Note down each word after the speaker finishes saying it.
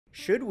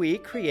Should we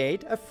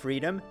create a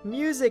Freedom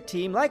music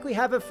team like we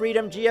have a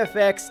Freedom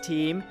GFX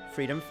team,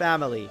 Freedom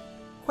Family?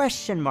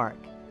 Question mark.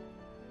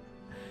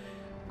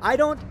 I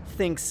don't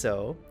think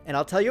so, and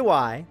I'll tell you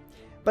why.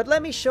 But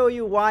let me show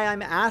you why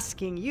I'm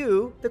asking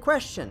you the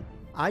question.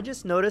 I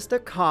just noticed a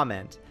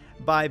comment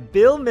by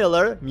Bill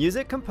Miller,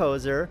 music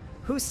composer,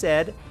 who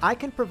said, I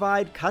can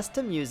provide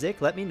custom music,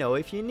 let me know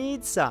if you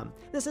need some.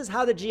 This is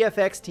how the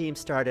GFX team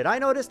started. I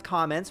noticed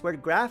comments where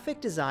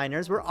graphic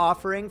designers were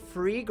offering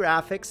free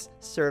graphics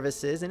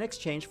services in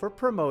exchange for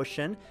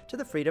promotion to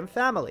the Freedom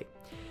family.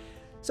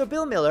 So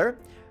Bill Miller,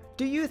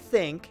 do you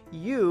think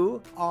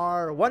you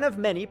are one of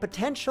many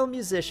potential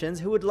musicians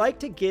who would like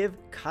to give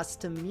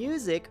custom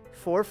music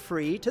for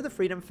free to the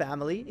Freedom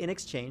family in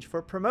exchange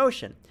for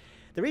promotion?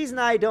 The reason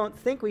I don't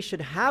think we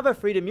should have a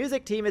Freedom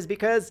music team is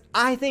because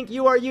I think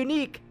you are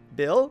unique,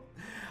 Bill.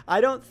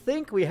 I don't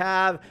think we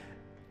have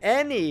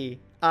any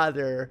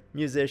other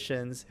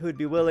musicians who would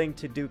be willing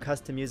to do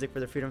custom music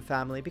for the Freedom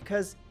family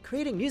because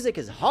creating music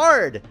is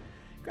hard.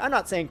 I'm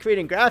not saying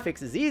creating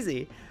graphics is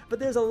easy, but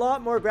there's a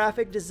lot more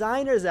graphic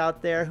designers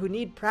out there who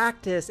need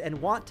practice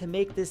and want to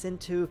make this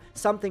into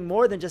something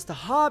more than just a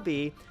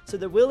hobby, so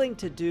they're willing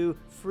to do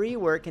free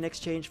work in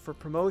exchange for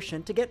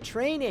promotion to get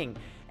training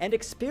and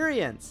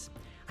experience.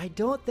 I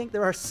don't think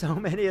there are so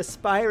many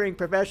aspiring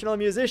professional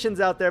musicians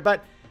out there,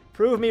 but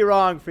prove me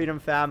wrong, Freedom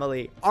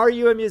family. Are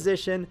you a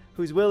musician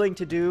who's willing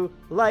to do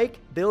like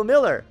Bill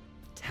Miller?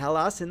 Tell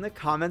us in the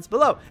comments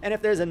below. And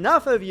if there's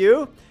enough of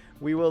you,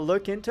 we will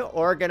look into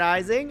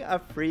organizing a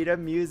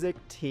Freedom music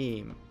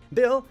team.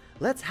 Bill,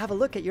 let's have a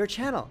look at your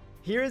channel.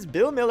 Here is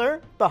Bill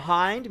Miller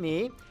behind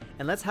me,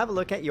 and let's have a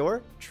look at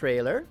your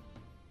trailer.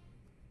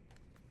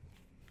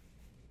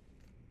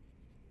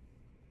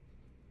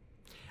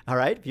 All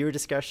right, viewer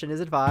discussion is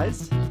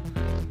advised.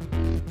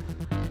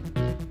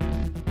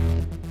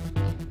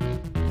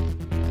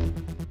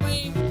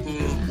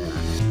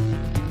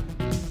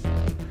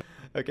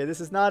 Okay,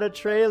 this is not a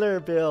trailer,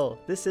 Bill.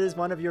 This is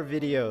one of your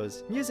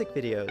videos, music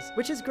videos,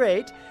 which is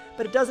great,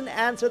 but it doesn't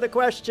answer the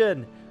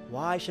question.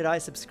 Why should I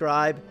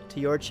subscribe to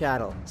your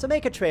channel? So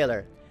make a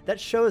trailer that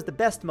shows the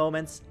best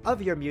moments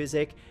of your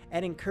music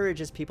and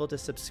encourages people to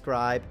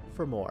subscribe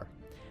for more.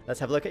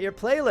 Let's have a look at your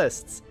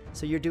playlists.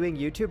 So you're doing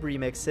YouTube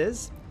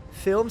remixes,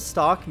 film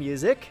stock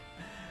music,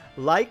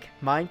 like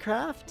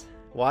Minecraft,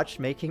 watch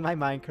Making My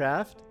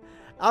Minecraft,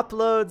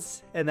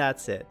 uploads, and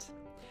that's it.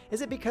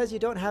 Is it because you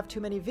don't have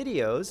too many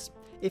videos?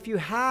 If you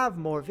have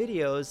more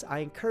videos, I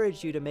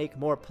encourage you to make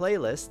more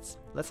playlists.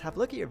 Let's have a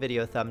look at your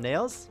video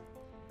thumbnails.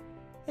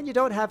 And you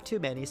don't have too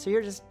many, so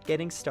you're just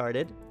getting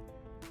started.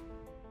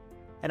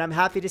 And I'm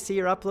happy to see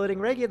you're uploading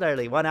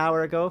regularly, 1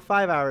 hour ago,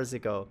 5 hours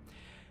ago.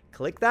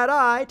 Click that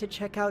eye to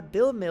check out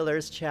Bill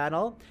Miller's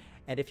channel.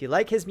 And if you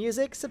like his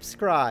music,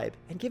 subscribe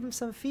and give him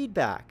some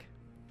feedback.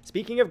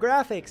 Speaking of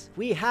graphics,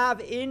 we have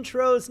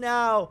intros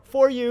now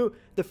for you,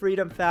 the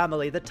Freedom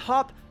family. The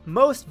top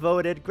most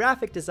voted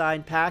graphic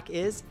design pack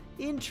is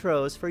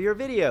intros for your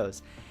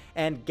videos.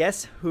 And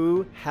guess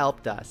who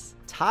helped us?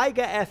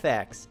 Taiga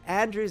FX,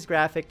 Andrew's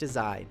graphic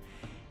design.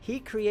 He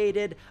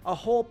created a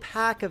whole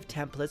pack of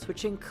templates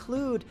which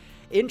include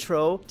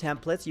intro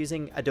templates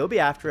using Adobe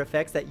After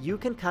Effects that you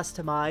can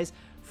customize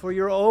for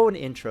your own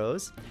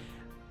intros.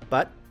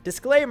 But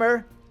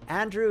disclaimer,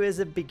 Andrew is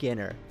a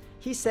beginner.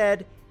 He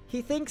said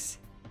he thinks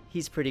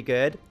he's pretty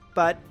good,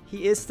 but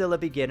he is still a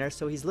beginner,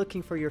 so he's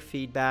looking for your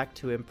feedback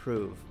to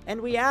improve. And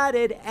we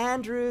added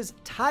Andrew's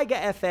Taiga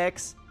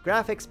FX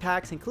graphics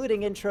packs,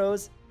 including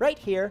intros, right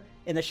here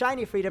in the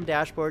Shiny Freedom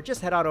dashboard.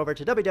 Just head on over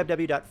to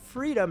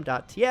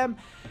www.freedom.tm,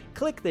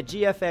 click the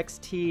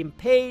GFX team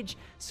page,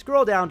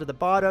 scroll down to the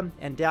bottom,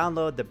 and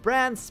download the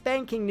brand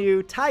spanking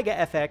new Taiga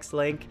FX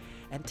link.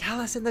 And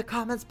tell us in the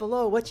comments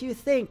below what you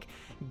think.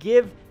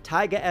 Give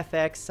Taiga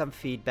FX some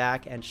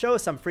feedback and show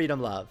some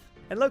Freedom love.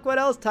 And look what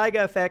else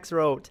Taiga FX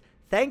wrote.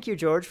 Thank you,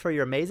 George, for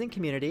your amazing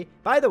community.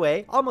 By the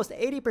way, almost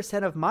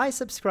 80% of my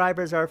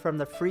subscribers are from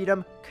the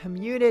Freedom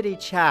community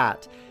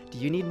chat. Do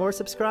you need more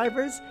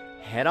subscribers?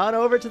 Head on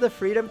over to the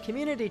Freedom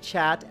community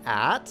chat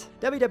at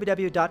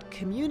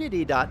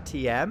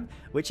www.community.tm,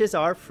 which is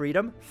our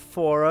Freedom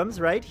forums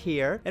right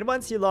here. And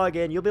once you log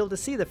in, you'll be able to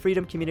see the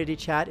Freedom community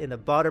chat in the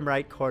bottom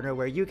right corner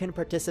where you can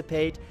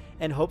participate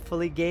and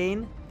hopefully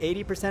gain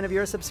 80% of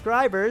your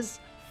subscribers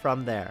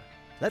from there.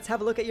 Let's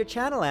have a look at your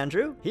channel,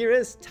 Andrew. Here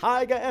is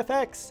Taiga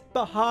FX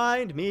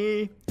behind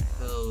me.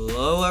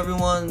 Hello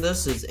everyone,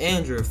 this is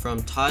Andrew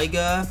from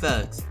Taiga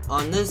FX.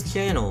 On this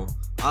channel,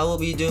 I will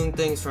be doing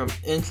things from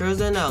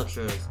intros and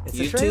outros,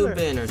 YouTube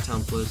banner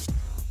templates,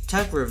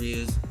 tech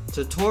reviews,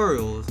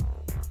 tutorials,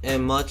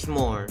 and much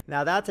more.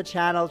 Now that's a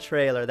channel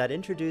trailer that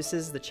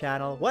introduces the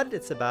channel, what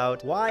it's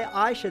about, why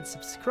I should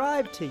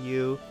subscribe to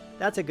you.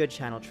 That's a good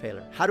channel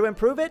trailer. How to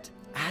improve it?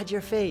 Add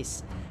your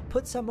face.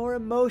 Put some more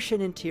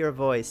emotion into your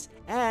voice,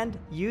 and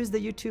use the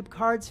YouTube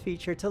cards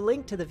feature to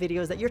link to the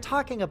videos that you're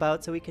talking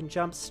about so we can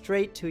jump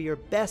straight to your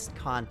best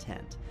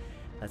content.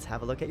 Let's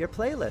have a look at your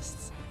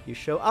playlists. You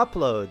show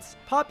uploads,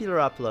 popular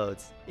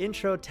uploads,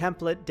 intro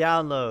template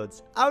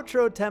downloads,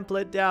 outro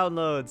template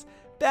downloads,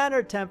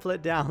 banner template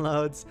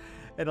downloads,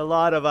 and a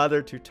lot of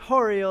other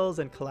tutorials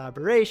and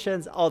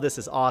collaborations. Oh, this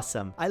is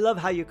awesome. I love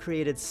how you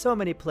created so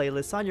many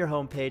playlists on your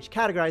homepage,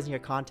 categorizing your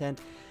content.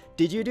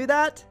 Did you do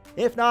that?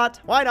 If not,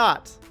 why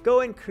not? Go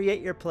and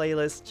create your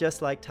playlist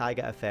just like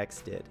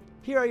TaigaFX did.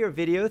 Here are your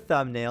video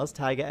thumbnails,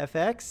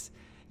 TaigaFX.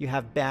 You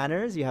have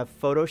banners, you have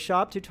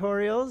Photoshop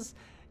tutorials,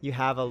 you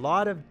have a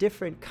lot of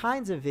different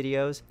kinds of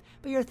videos,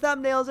 but your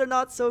thumbnails are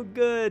not so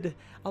good.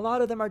 A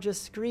lot of them are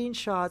just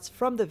screenshots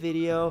from the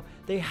video.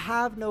 They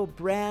have no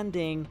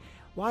branding.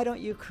 Why don't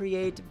you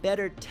create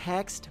better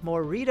text,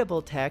 more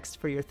readable text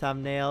for your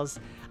thumbnails?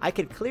 I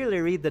can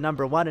clearly read the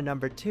number 1 and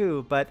number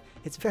 2, but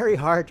it's very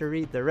hard to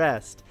read the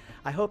rest.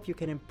 I hope you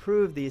can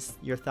improve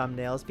your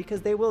thumbnails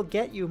because they will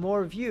get you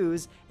more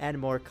views and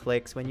more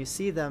clicks when you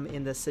see them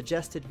in the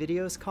suggested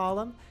videos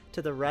column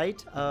to the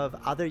right of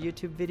other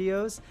YouTube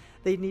videos.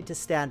 They need to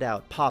stand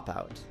out, pop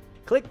out.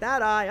 Click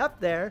that eye up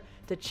there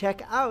to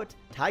check out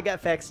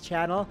TaigaFX's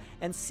channel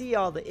and see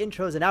all the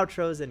intros and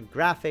outros and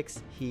graphics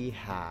he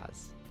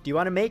has. Do you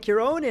want to make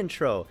your own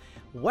intro?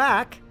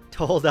 Whack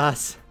told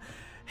us,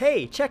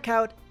 hey, check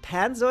out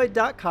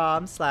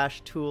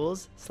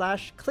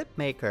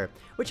panzoid.com/tools/clipmaker,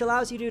 which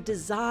allows you to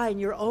design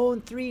your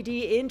own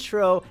 3D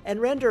intro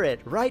and render it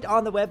right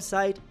on the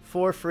website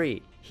for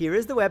free. Here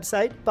is the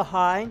website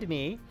behind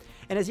me.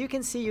 And as you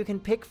can see, you can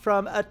pick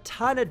from a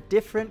ton of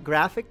different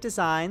graphic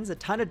designs, a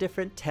ton of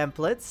different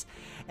templates,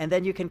 and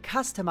then you can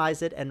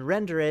customize it and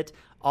render it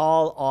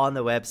all on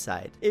the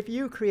website. If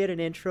you create an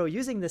intro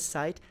using this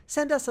site,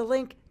 send us a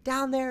link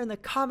down there in the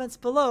comments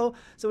below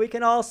so we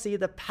can all see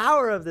the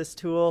power of this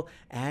tool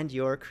and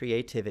your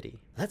creativity.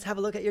 Let's have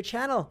a look at your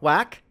channel,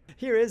 Whack.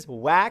 Here is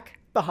Whack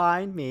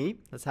behind me.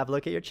 Let's have a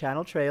look at your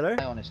channel trailer.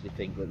 I honestly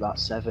think that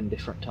 7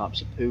 different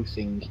types of poo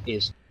thing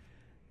is...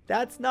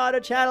 That's not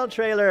a channel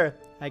trailer.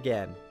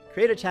 Again,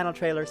 create a channel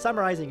trailer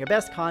summarizing your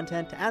best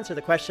content to answer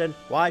the question,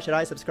 why should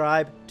I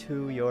subscribe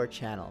to your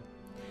channel?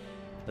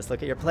 Let's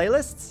look at your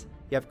playlists.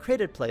 You have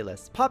created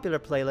playlists, popular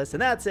playlists,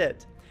 and that's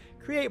it.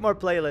 Create more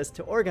playlists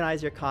to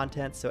organize your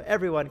content so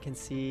everyone can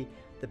see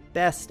the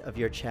best of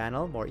your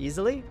channel more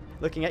easily.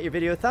 Looking at your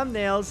video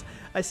thumbnails,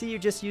 I see you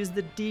just use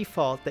the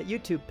default that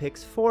YouTube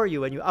picks for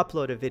you when you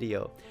upload a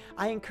video.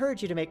 I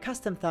encourage you to make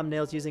custom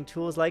thumbnails using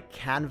tools like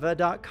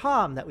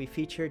canva.com that we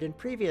featured in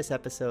previous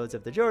episodes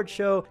of The George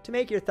Show to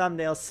make your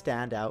thumbnails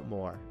stand out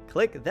more.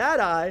 Click that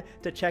eye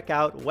to check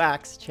out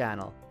Whack's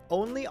channel.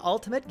 Only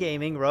Ultimate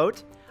Gaming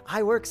wrote,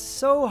 I work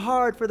so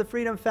hard for the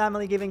Freedom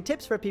Family giving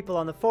tips for people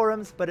on the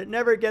forums, but it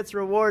never gets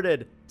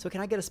rewarded. So can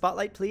I get a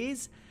spotlight,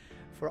 please?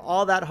 For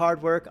all that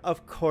hard work,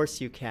 of course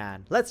you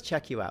can. Let's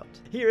check you out.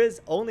 Here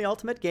is Only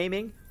Ultimate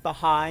Gaming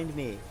behind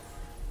me.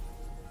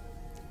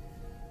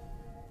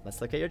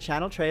 Let's look at your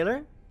channel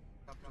trailer.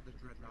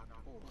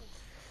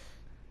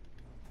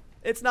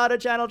 It's not a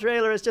channel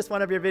trailer, it's just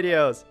one of your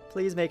videos.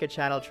 Please make a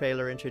channel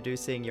trailer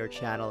introducing your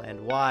channel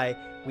and why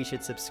we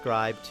should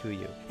subscribe to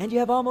you. And you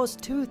have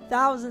almost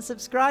 2,000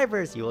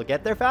 subscribers. You will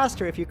get there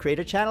faster if you create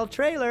a channel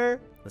trailer.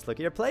 Let's look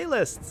at your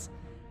playlists.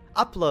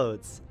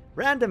 Uploads,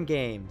 random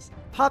games,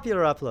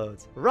 popular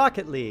uploads,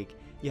 Rocket League.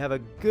 You have a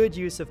good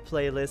use of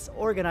playlists,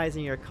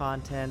 organizing your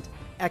content.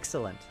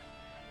 Excellent.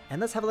 And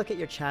let's have a look at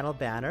your channel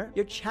banner.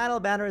 Your channel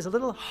banner is a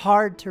little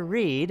hard to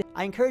read.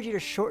 I encourage you to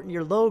shorten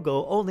your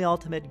logo, Only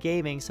Ultimate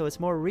Gaming, so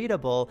it's more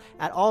readable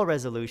at all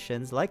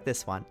resolutions like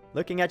this one.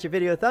 Looking at your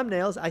video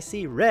thumbnails, I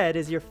see red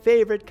is your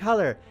favorite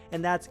color,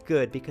 and that's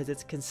good because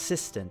it's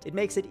consistent. It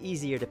makes it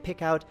easier to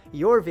pick out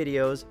your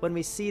videos when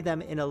we see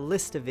them in a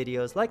list of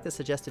videos like the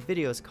suggested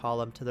videos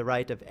column to the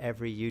right of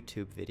every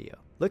YouTube video.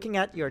 Looking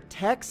at your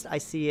text, I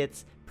see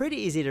it's pretty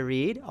easy to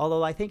read,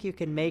 although I think you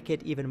can make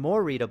it even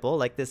more readable,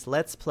 like this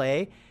Let's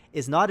Play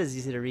is not as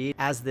easy to read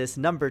as this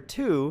number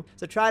 2,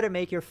 so try to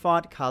make your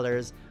font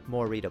colors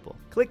more readable.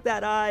 Click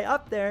that eye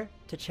up there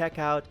to check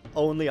out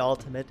Only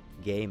Ultimate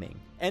Gaming.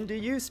 And do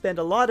you spend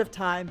a lot of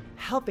time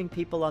helping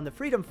people on the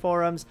Freedom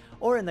Forums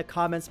or in the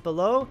comments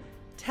below?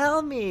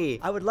 Tell me!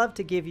 I would love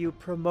to give you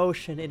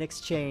promotion in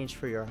exchange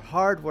for your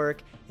hard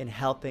work in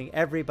helping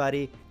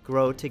everybody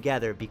grow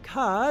together,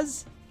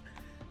 because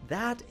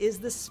that is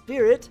the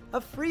spirit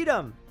of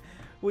freedom.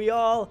 We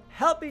all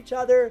help each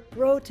other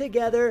grow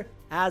together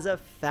as a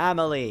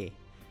family.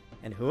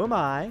 And who am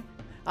I?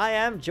 I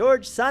am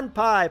George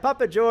Sunpie,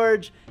 Papa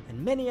George,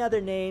 and many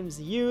other names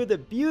you, the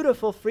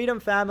beautiful Freedom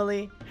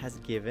Family, has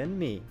given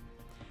me.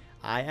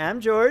 I am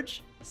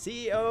George,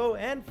 CEO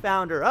and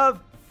founder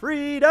of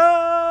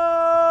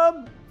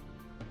Freedom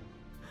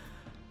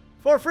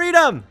for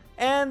Freedom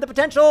and the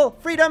Potential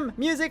Freedom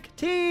Music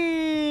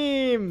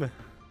Team.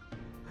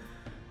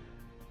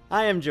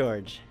 I am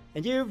George,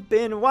 and you've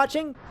been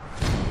watching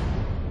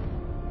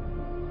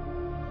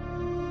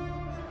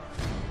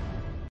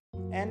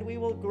and we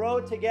will grow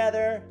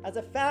together as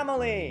a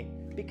family,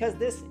 because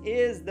this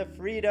is the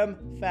Freedom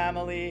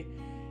Family.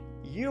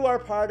 You are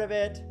part of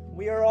it,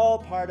 we are all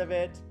part of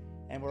it,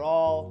 and we're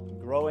all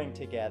growing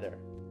together.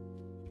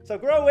 So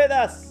grow with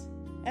us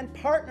and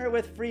partner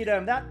with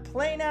Freedom. That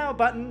Play Now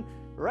button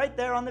right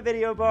there on the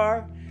video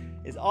bar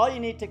is all you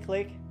need to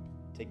click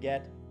to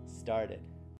get started.